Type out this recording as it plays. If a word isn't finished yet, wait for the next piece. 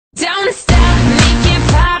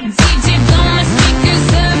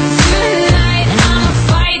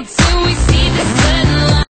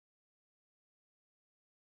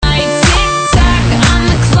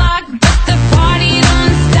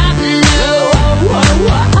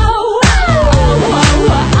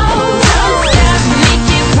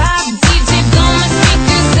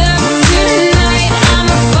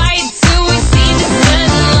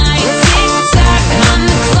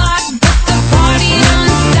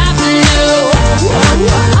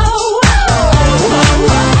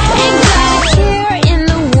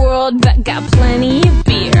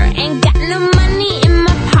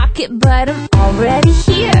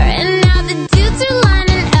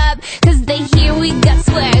and we got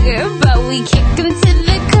swagger, but we kick them to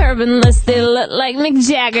the curb unless they look like Mick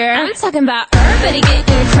Jagger. I'm talking about everybody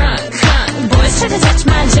getting crunk, crunk. Boys try to touch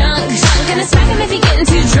my junk, junk. Gonna smack him if he getting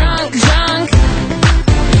too drunk, drunk.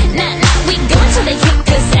 Nah, nah, we go until they kick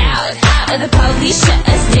us out, out. Or the police shut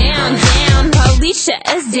us down, down. Police shut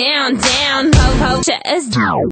us down, down. Shut us down.